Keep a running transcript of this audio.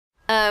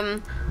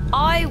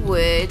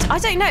I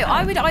don't know,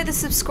 I would either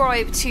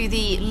subscribe to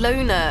the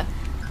loner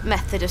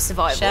method of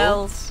survival,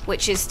 Shells.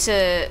 which is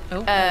to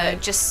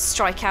just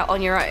strike out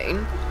on your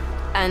own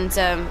and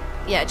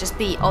just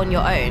be on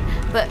your own.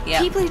 But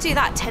people who do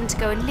that tend to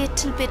go a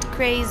little bit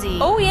crazy.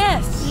 Oh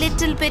yes.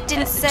 Little bit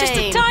insane. Just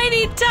a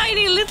tiny,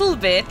 tiny little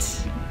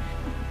bit.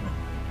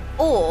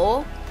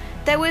 Or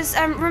there was,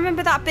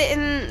 remember that bit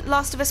in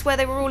Last of Us where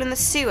they were all in the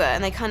sewer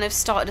and they kind of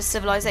started a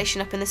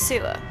civilization up in the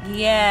sewer?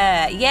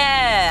 Yeah,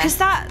 yeah. Because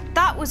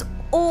that was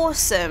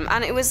awesome,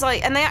 and it was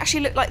like, and they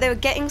actually looked like they were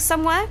getting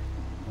somewhere.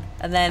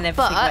 And then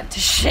everything went to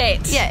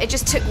shit. Yeah, it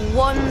just took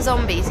one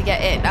zombie to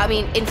get in. I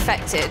mean,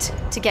 infected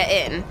to get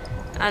in,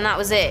 and that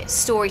was it.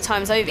 Story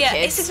time's over, yeah,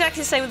 kids. it's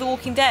exactly the same with The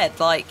Walking Dead.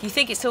 Like, you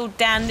think it's all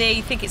dandy,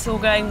 you think it's all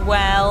going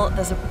well.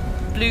 There's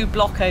a blue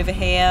block over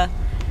here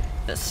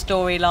that's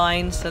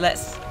storyline, so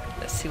let's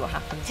see what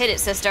happens. Hit it,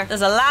 sister.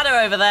 There's a ladder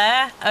over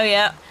there. Oh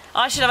yeah.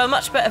 I should have a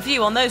much better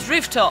view on those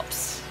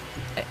rooftops.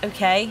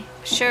 Okay.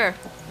 Sure.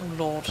 Oh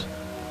Lord.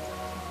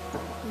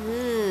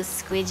 Ooh,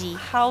 squidgy.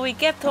 How we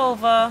get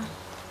over?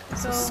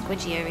 So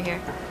squidgy over here.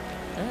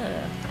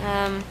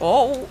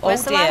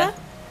 Where's the dear. ladder?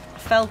 I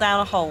fell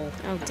down a hole.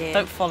 Oh dear.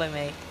 Don't follow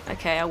me.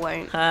 Okay, I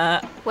won't.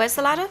 Where's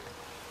the ladder?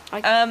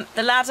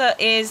 The ladder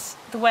is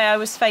the way I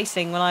was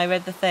facing when I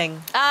read the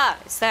thing. Ah,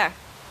 it's there.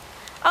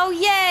 Oh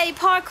yay,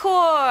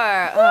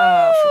 parkour!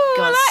 Oh,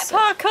 for God's sake.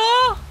 I like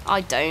parkour.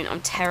 I don't.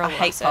 I'm terrible. I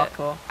hate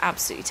parkour.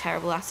 Absolutely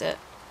terrible at it.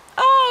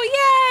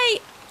 Oh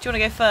yay! Do you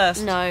want to go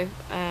first? No.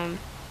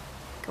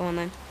 Go on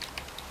then.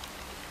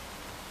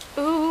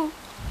 Ooh.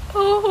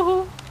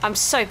 Ooh. I'm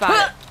so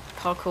bad at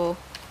parkour.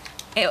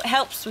 It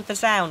helps with the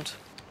sound.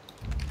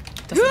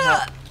 Doesn't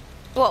help.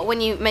 What, when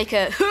you make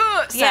a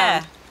sound?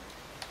 Yeah.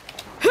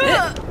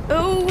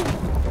 Ooh.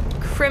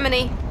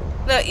 Criminy.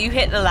 Look, you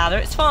hit the ladder.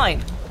 It's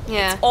fine.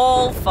 Yeah. It's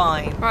all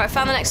fine. Right,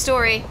 found the next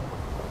story.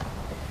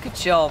 Good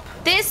job.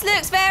 This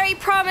looks very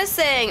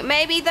promising.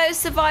 Maybe those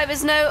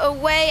survivors know a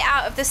way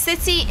out of the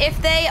city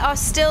if they are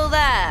still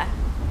there.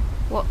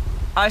 What?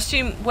 I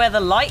assume where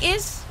the light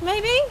is,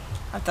 maybe?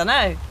 I don't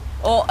know.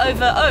 Or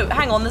over... Oh,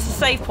 hang on. There's a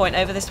save point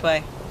over this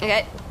way.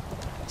 Okay.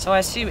 So I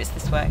assume it's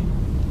this way.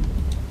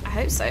 I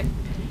hope so.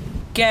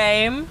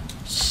 Game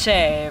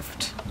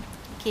saved.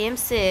 Game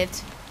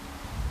saved.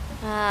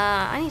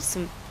 I need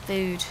some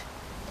food.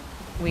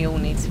 We all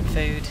need some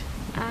food.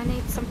 I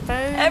need some food.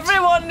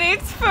 Everyone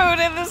needs food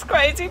in this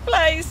crazy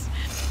place.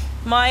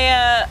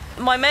 My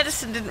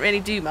medicine didn't really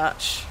do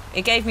much.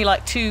 It gave me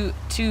like two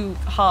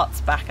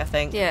hearts back, I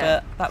think. Yeah.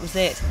 But that was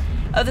it.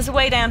 Oh, there's a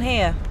way down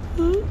here.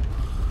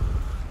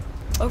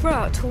 Oh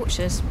right,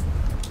 torches.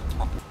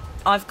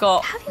 I've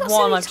got Have you got one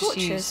so many I've torches?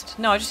 just used.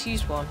 No, I just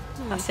used one.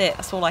 That's it.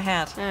 That's all I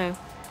had. Oh.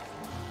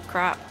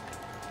 Crap.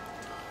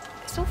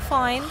 It's all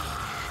fine.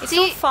 It's Do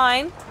all you-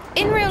 fine.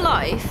 In real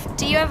life,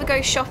 do you ever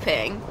go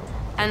shopping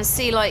and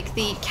see like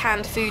the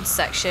canned food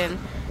section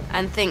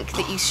and think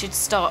that you should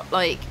start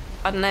like,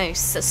 I don't know,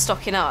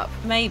 stocking up?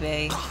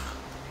 Maybe.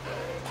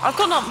 I've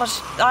got not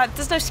much.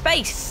 There's no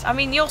space. I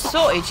mean, you're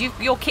sorted.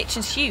 Your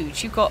kitchen's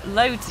huge. You've got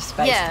loads of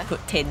space Yeah. to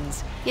put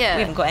tins. Yeah.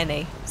 We haven't got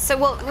any. So,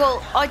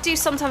 well, I do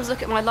sometimes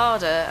look at my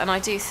larder and I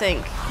do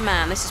think,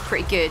 man, this is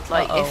pretty good.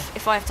 Like,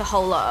 if I have to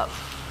hole up,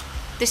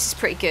 this is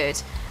pretty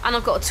good. And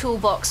I've got a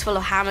toolbox full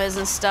of hammers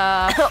and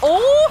stuff.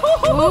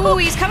 Oh! Ooh,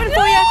 he's coming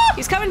for you.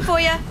 He's coming for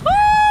you.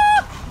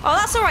 Oh,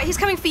 that's all right. He's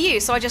coming for you.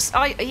 So he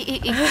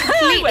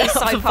completely went up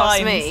the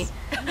sidepast me.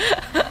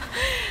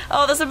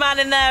 Oh, there's a man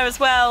in there as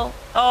well.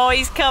 Oh,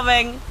 he's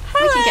coming.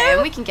 We can get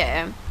him. We can get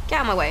him. Get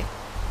out of my way.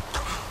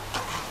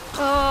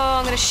 Oh,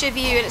 I'm going to shiv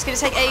you and it's going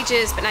to take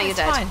ages, but now you're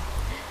dead. Fine.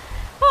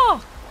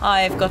 Oh,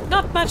 I've got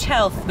not much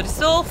health, but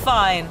it's all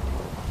fine.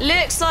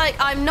 Looks like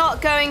I'm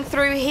not going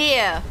through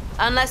here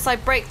unless I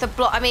break the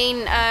block. I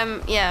mean,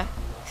 yeah.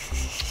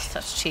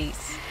 Such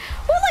cheats.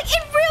 Well, like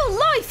in real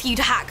life, you'd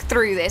hack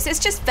through this. It's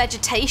just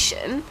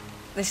vegetation.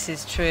 This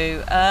is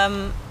true.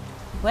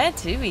 Where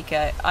do we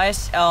go?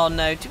 Oh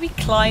no, do we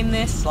climb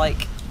this?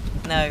 Like,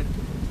 no.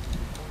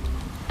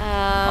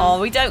 Oh,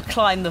 we don't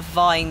climb the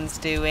vines,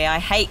 do we? I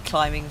hate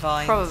climbing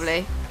vines.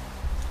 Probably.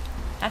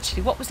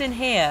 Actually, what was in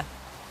here?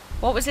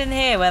 What was in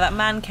here where that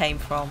man came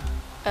from?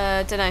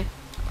 Dunno.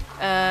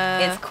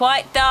 It's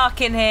quite dark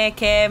in here,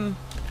 Kim.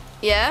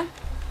 Yeah?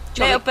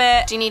 Little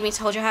bit. Do you need me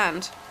to hold your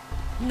hand?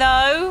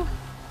 No.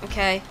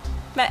 Okay.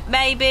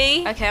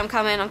 Maybe. Okay, I'm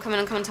coming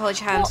to hold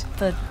your hand. What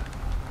the?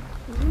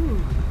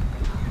 Ooh.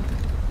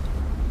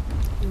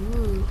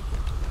 Ooh.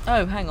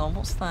 Oh, hang on.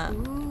 What's that?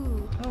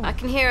 Ooh. Oh. I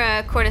can hear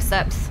a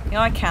cordyceps. Yeah,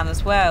 I can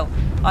as well.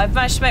 I've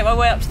managed to make my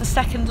way up to the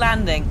second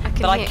landing,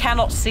 but I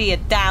cannot see a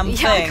damn thing.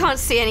 Yeah, I can't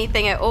see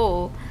anything at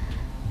all.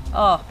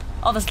 Oh,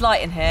 there's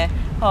light in here.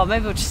 Oh,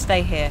 maybe we'll just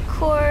stay here.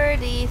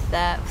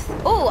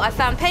 Cordyceps. Oh, I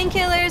found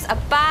painkillers, a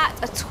bat,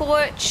 a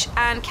torch,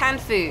 and canned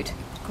food.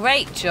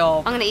 Great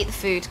job. I'm gonna eat the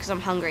food because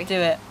I'm hungry. Do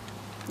it.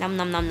 Num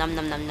num num num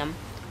num num num.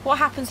 What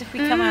happens if we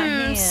come out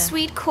here?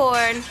 Sweet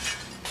corn.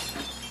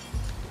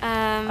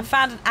 I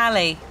found an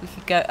alley. We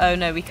could go. Oh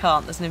no, we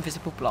can't. There's an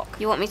invisible block.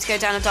 You want me to go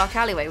down a dark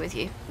alleyway with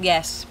you?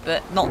 Yes,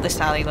 but not this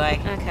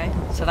alleyway. Okay.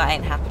 So that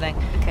ain't happening.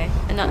 Okay.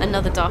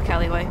 Another dark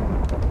alleyway.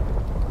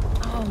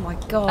 Oh my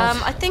god.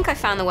 I think I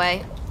found the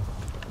way.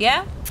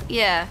 Yeah?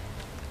 Yeah.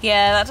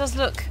 Yeah, that does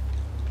look.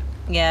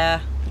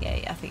 Yeah,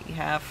 I think you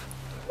have.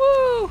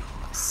 Woo!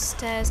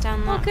 Stairs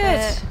down that Oh, good.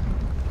 bit.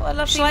 What a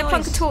lovely Shall I noise.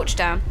 plunk a torch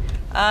down?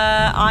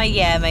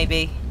 Yeah,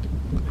 maybe.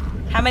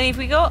 How many have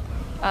we got?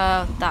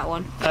 That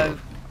one. Oh,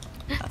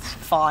 that's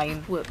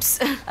fine. Whoops.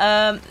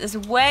 There's a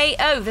way.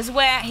 Oh, there's a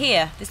way out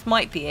here. This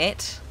might be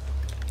it.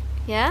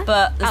 Yeah?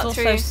 But there's Out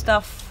also through.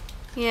 stuff.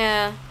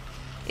 Yeah.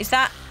 Is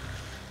that?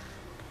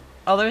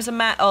 Oh, there is a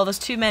man. Oh, there's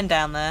 2 men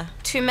down there.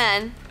 2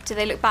 men. Do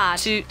they look bad?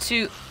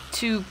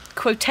 Two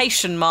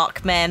quotation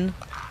mark men.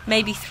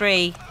 Maybe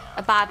 3.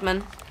 A bad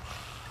man.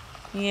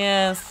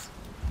 Yes.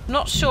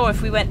 Not sure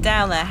if we went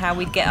down there how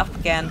we'd get up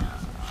again.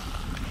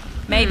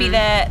 Maybe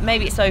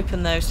maybe it's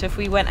open though, so if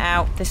we went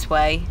out this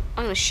way.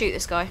 I'm gonna shoot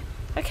this guy.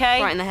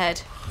 Okay. Right in the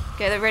head.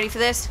 Okay, they're ready for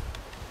this?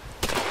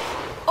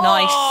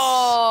 Nice.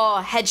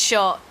 Oh,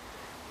 headshot.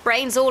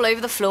 Brains all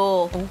over the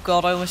floor. Oh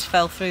god, I almost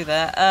fell through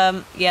there.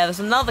 Yeah, there's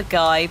another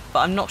guy, but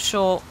I'm not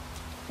sure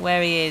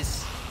where he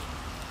is.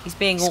 He's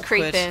being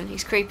awkward.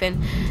 He's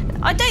creeping.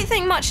 I don't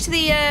think much to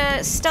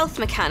the stealth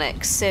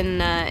mechanics in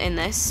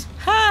this.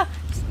 Ha!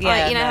 Yeah,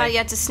 Like, you know how you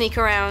had to sneak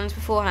around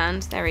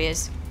beforehand? There he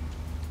is.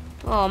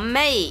 Oh,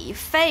 mate, your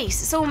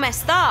face. It's all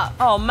messed up.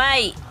 Oh,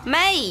 mate.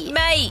 Mate.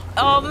 Mate.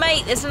 Oh,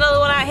 mate, there's another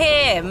one out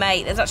here.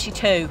 Mate, there's actually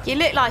 2. You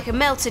look like a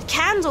melted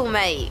candle,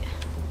 mate.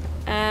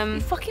 You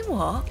fucking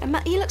what?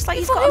 He looks like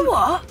He's got a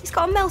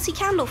melty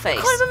candle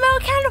face. Kind of a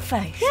melted candle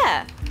face.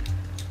 Yeah.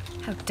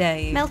 How dare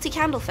you? Melty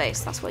candle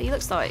face. That's what he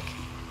looks like.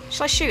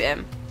 Shall I shoot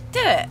him? Do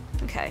it.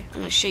 Okay, I'm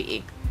gonna shoot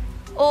you.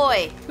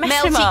 Oi,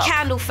 Mess him melty up.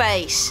 candle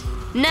face.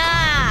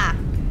 Nah.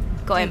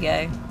 Got him.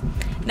 There you go.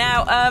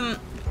 Now,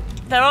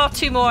 there are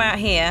 2 more out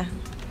here.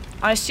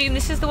 I assume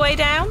this is the way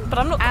down, but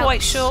I'm not Out.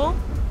 quite sure.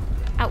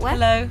 Out where?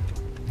 Hello.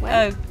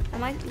 Where?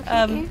 Am I looking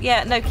at you?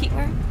 Yeah, no, keep.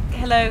 Where?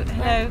 Hello.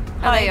 Oh,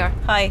 Hi. there you are.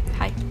 Hi.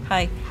 Hi.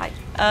 Hi. Hi.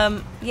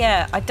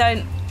 Yeah, I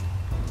don't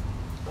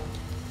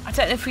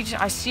know if we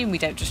I assume we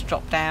don't just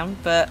drop down,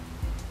 but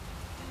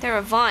There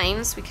are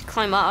vines. We could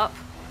climb up.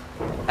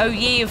 oh,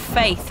 ye of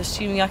faith,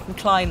 assuming I can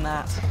climb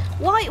that.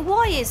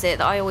 Why is it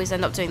that I always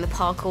end up doing the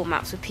parkour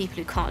maps with people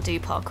who can't do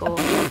parkour?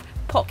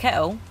 Pot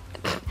kettle.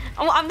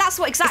 Oh, that's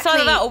what exactly.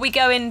 It's either that or we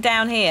go in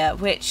down here,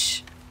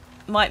 which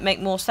might make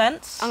more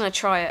sense. I'm gonna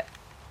try it.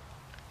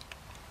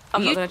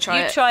 I'm not gonna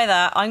try it. You try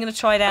that. I'm gonna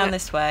try down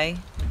this way.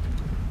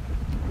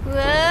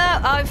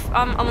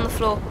 I'm on the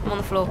floor. I'm on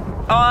the floor.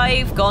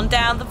 I've gone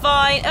down the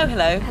vine. Oh,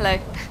 hello. Hello.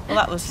 Well,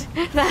 that was.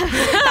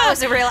 That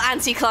was a real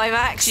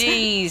anticlimax.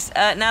 Jeez.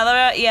 Now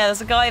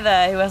there's a guy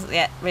there who hasn't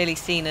yet really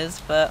seen us,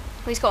 but.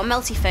 Well, he's got a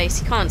melty face.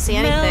 He can't see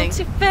anything.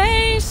 Melty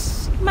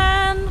face,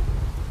 man.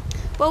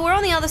 Well, we're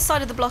on the other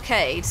side of the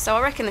blockade, so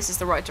I reckon this is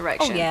the right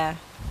direction. Oh yeah.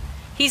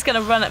 He's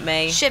gonna run at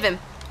me. Shiv him.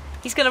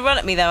 He's gonna run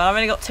at me though. I've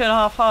only got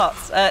 2.5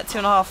 hearts.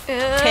 2.5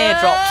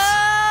 teardrops.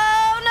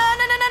 No.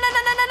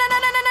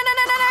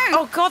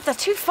 Oh god, they're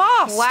too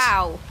fast.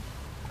 Wow.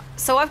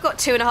 So I've got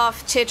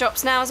 2.5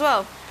 teardrops now as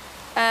well.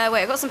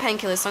 Wait, I've got some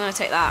painkillers, so I'm going to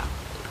take that.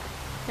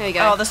 There we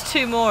go. Oh, there's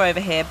 2 more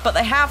over here, but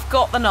they have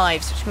got the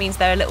knives, which means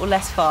they're a little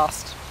less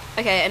fast.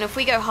 Okay, and if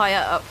we go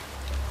higher up...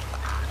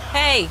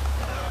 Hey.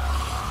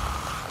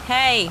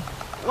 Hey.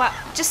 Wow,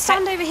 just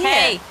stand over here.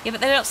 Hey. Yeah,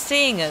 but they're not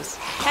seeing us.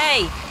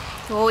 Hey.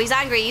 Oh, he's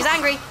angry, he's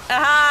angry.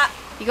 Aha.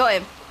 You got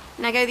him.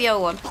 Now go the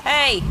other one.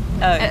 Hey.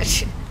 Oh.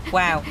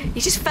 Wow.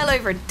 He just fell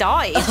over and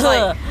died. It's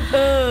like,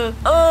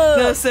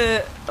 that's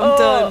it. I'm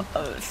done.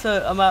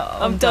 So I'm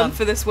out. I'm done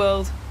for this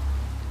world.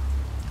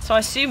 So I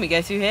assume we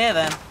go through here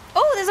then.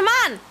 Oh, there's a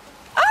man.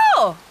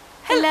 Oh.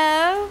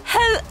 Hello.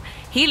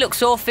 He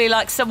looks awfully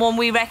like someone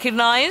we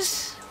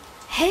recognise.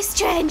 Hey,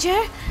 stranger.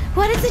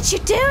 What is it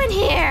you're doing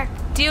here?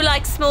 Do you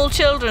like small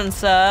children,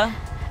 sir?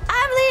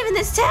 I'm leaving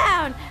this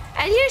town,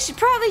 and you should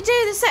probably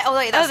do the same. Oh,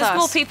 wait, that's there's us.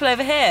 more people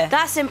over here.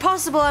 That's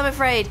impossible, I'm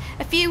afraid.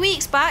 A few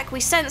weeks back, we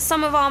sent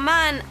some of our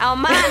man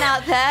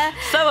out there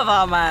Some of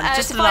our man,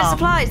 just to an buy arm.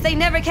 supplies. They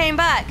never came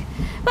back.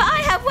 But I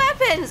have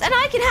weapons, and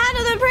I can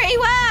handle them pretty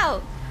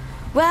well.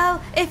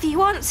 Well, if you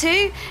want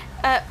to,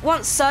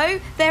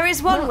 there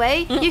is one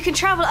way. You can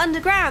travel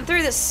underground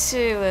through the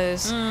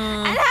sewers.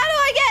 And how do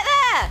I get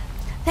there?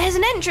 There's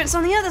an entrance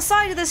on the other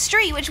side of the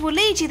street which will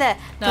lead you there.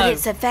 No. But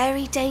it's a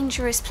very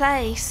dangerous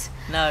place.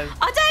 No.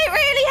 I don't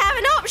really have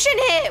an option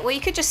here. Well,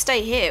 you could just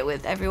stay here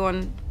with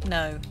everyone,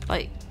 No.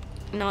 like,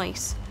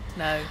 nice.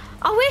 No.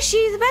 I wish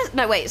you the best.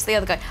 No, wait, it's the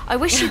other guy. I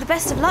wish you the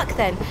best of luck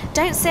then.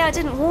 Don't say I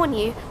didn't warn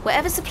you.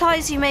 Whatever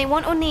supplies you may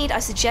want or need, I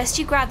suggest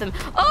you grab them.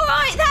 All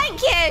right,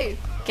 thank you.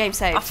 Game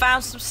saved. I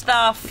found some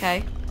stuff.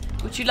 Okay.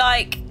 Would you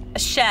like a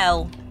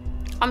shell?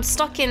 I'm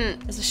stuck in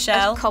There's a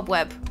shell. a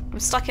cobweb. I'm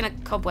stuck in a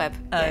cobweb.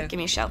 Oh. Yeah, give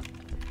me a shell.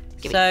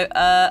 Gimme.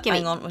 Hang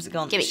Gimme. on, where's it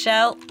gone? Gimme.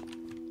 Shell.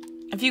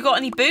 Have you got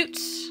any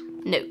boots?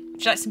 No.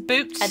 Would you like some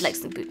boots? I'd like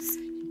some boots.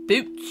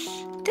 Boots.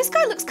 This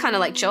guy looks kind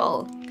of like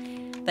Joel.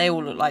 They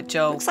all look like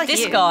Joel. Looks like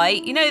this you. guy,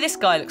 you know who this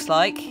guy looks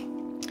like?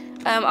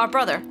 Our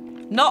brother.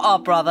 Not our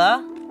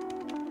brother.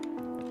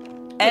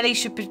 Ellie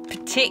should be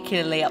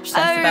particularly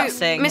upset about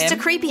seeing Mr. him.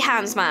 Creepy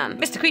Hands Man.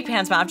 Mr. Creepy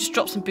Hands Man, I've just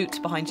dropped some boots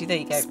behind you. There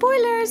you go.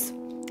 Spoilers.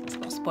 It's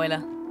not a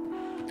spoiler.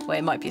 Wait,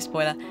 it might be a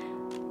spoiler.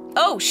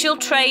 Oh, she'll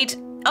trade...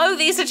 Oh,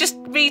 these are just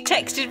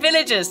retexted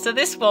villagers. So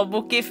this one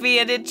will give me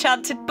an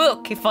enchanted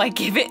book if I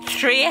give it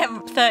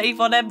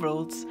 31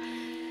 emeralds.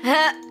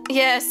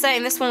 Yeah,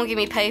 same. This one will give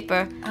me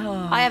paper.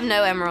 Oh. I have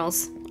no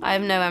emeralds.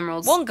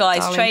 One guy's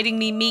darling. trading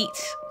me meat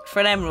for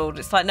an emerald.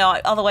 It's like, no,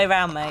 other way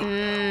around,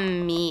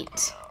 mate.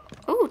 Meat.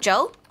 Ooh,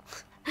 Joel.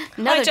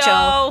 Another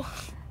Hi, Joel.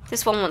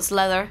 This one wants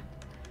leather.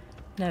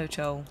 No,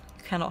 Joel.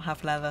 You cannot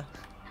have leather.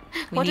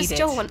 What does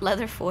Joel want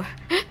leather for?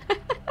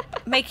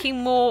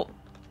 Making more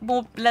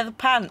leather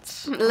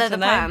pants. Leather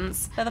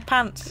pants. Leather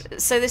pants.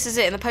 So this is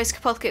it. In the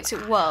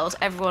post-apocalyptic world,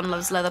 everyone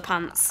loves leather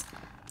pants.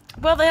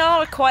 Well, they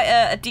are quite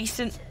a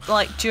decent,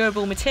 like,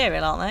 durable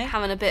material, aren't they?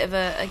 Having a bit of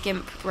a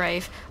gimp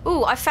rave.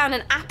 Ooh, I found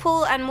an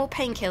apple and more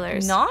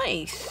painkillers.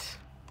 Nice.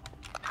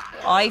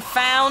 I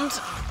found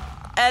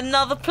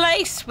another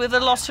place with a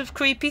lot of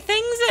creepy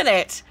things in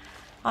it.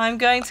 I'm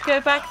going to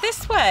go back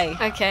this way.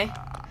 Okay.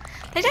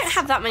 They don't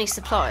have that many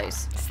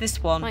supplies. It's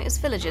this one. Like, as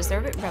villagers, they're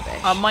a bit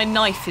rubbish. My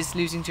knife is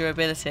losing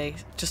durability,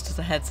 just as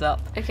a heads up.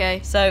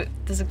 Okay. So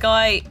there's a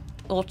guy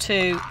or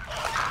two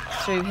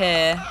through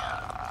here.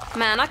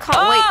 Man, I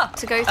can't wait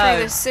to go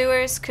through the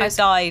sewers. I Cause...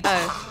 died.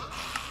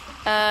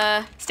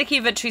 Oh. Sticky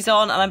inventory's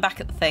on and I'm back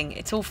at the thing.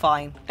 It's all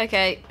fine.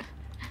 Okay.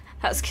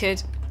 That's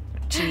good.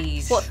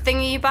 Jeez. What thing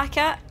are you back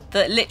at?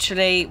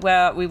 Literally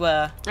where we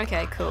were.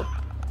 Okay, cool.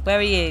 Where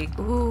are you?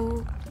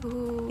 Ooh.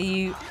 Are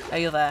you? Oh,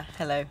 you're there.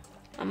 Hello.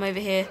 I'm over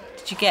here.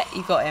 You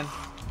got him.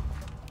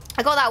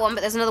 I got that one,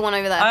 but there's another one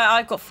over there.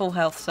 I've got full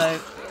health, so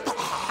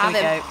Have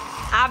him. go.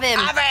 Have him.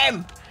 Have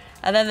him!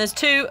 And then there's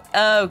two,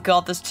 oh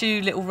God, there's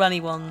two little runny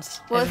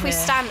ones. Well, over if we here.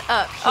 stand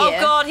up here. Oh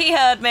God, he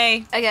heard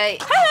me. Okay.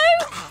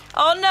 Hello!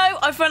 Oh no,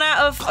 I've run out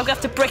of, I'm gonna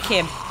have to brick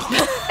him.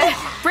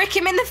 Brick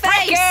him in the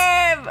face. Brick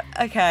him!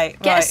 Okay,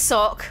 Get right. a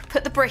sock,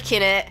 put the brick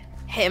in it,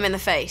 hit him in the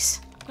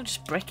face. I'll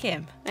just brick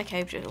him.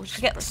 Okay, we'll just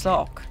Forget the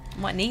sock.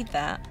 Might need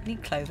that.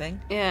 Need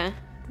clothing. Yeah,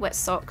 wet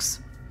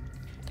socks.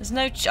 There's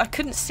no, I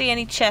couldn't see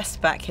any chests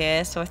back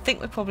here, so I think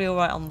we're probably all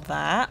right on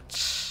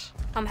that.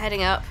 I'm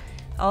heading up.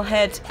 I'll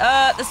head,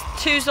 there's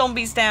two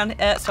zombies down,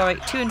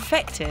 two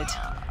infected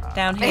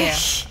down here.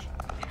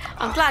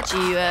 I'm glad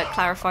you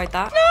clarified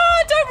that.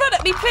 No, don't run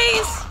at me,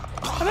 please.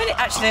 I'm only,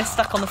 actually, they're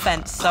stuck on the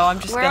fence, so I'm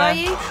just Where gonna... are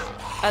you?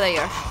 Oh, there you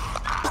are.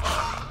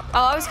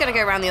 Oh, I was going to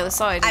go around the other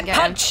side and I get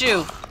punch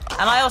you!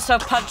 And I also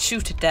punch you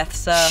to death,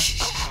 sir.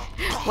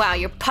 Wow,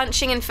 you're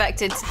punching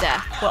infected to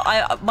death. Well,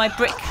 my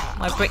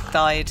brick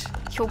died.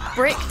 Your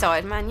brick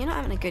died, man. You're not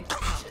having a good...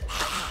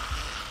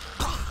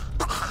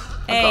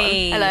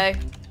 Hey. Hello.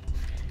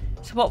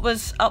 So what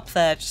was up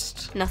there?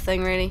 Just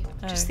Nothing, really.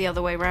 Oh. Just the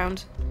other way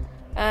round.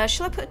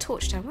 Shall I put a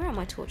torch down? Where are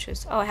my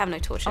torches? Oh, I have no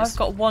torches. I've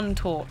got one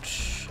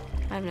torch.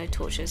 I have no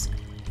torches.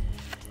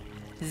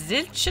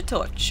 Zilch a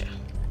torch.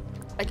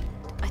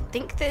 I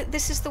think that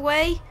this is the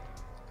way.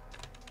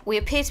 We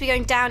appear to be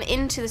going down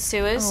into the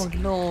sewers. Oh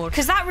Lord.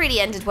 Because that really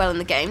ended well in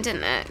the game,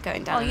 didn't it?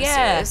 Going down in the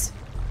sewers.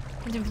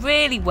 I did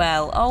really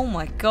well. Oh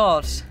my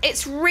God.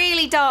 It's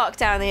really dark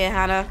down here,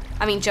 Hannah.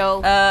 I mean,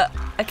 Joel.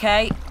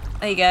 Okay.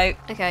 There you go.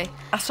 Okay.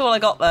 That's all I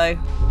got though.